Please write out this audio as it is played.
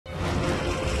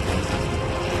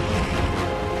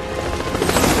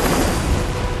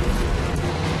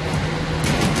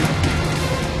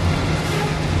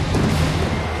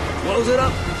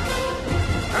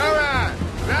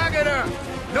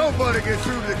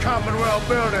Commonwealth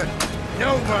building.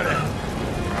 Nobody.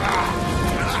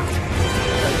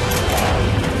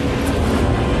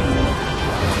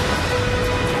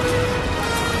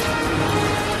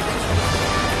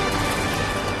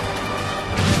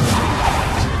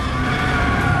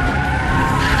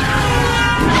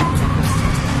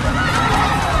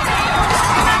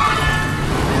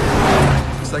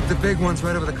 Looks like the big one's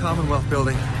right over the Commonwealth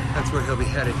building. That's where he'll be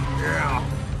headed. Yeah,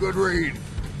 good read.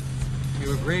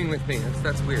 You agreeing with me?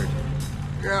 That's weird.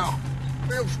 Yeah,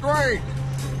 feels strange.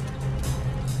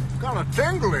 Kind of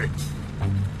tingly.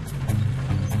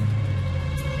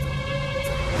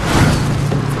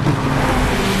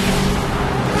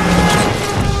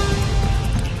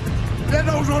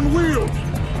 Deados on wheels.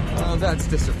 Oh, that's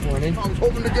disappointing. I was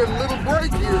hoping to get a little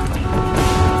break here.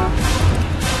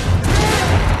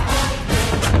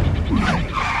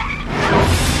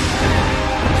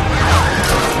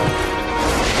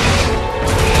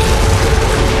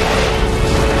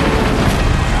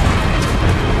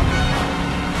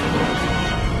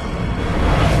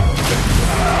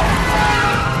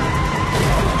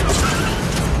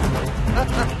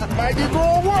 Make it go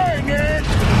away, Ned!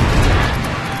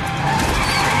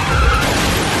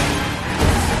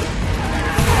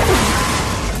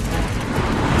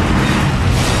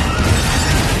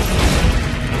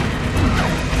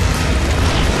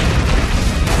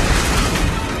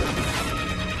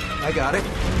 I got it.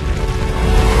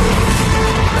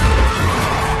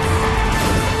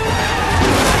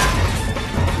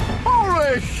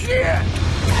 Holy shit!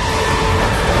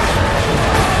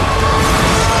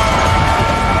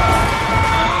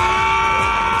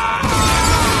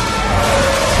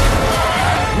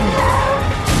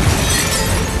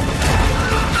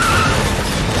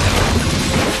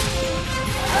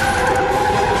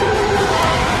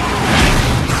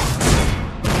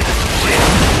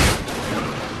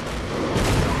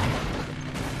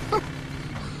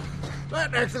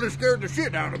 That actually scared the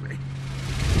shit out of me.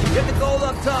 Get the gold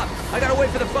up top. I gotta wait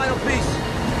for the final piece.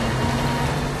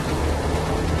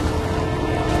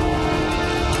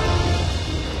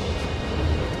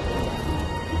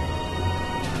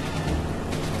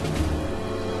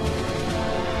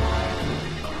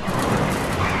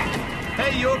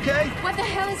 Hey, you okay? What the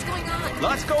hell is going on?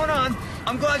 Lots going on.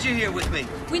 I'm glad you're here with me.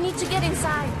 We need to get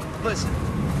inside. Listen,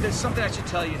 there's something I should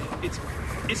tell you.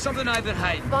 It's something I've been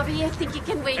hiding. Bobby, I think you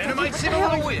can wait. And it might seem a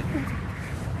little weird.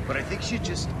 But I think you should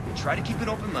just try to keep an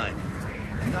open mind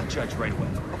and not judge right away,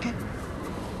 okay?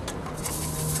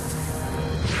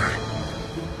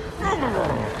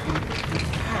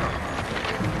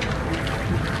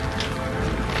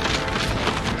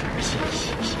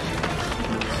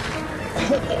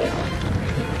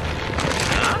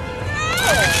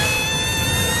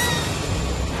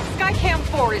 Skycam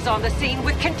 4 is on the scene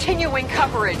with continuing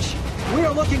coverage. We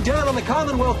are looking down on the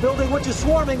Commonwealth building, which is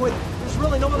swarming with, there's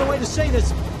really no other way to say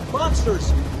this,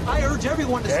 monsters. I urge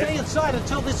everyone to stay inside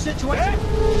until this situation...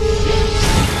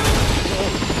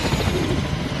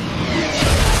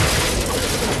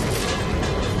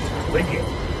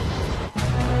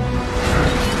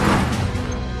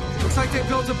 Looks like they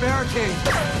built a barricade.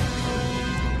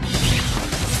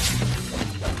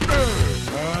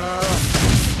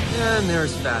 And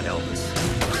there's Fat Elvis.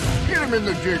 Get him in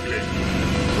the jiggly.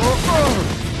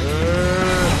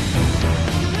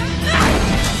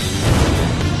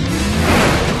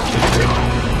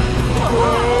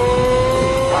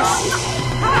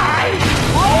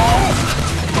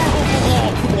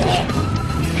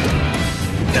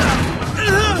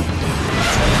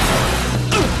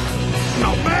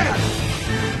 Not bad.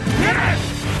 Yes!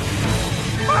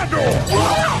 My door!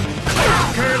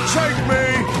 Can't take me!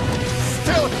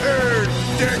 Still here,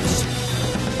 dicks!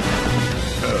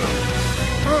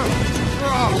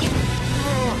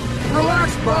 Relax,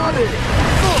 body!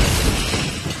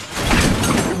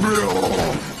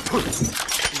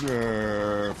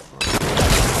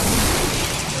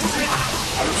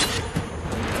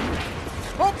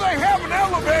 Hope they have an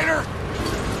elevator!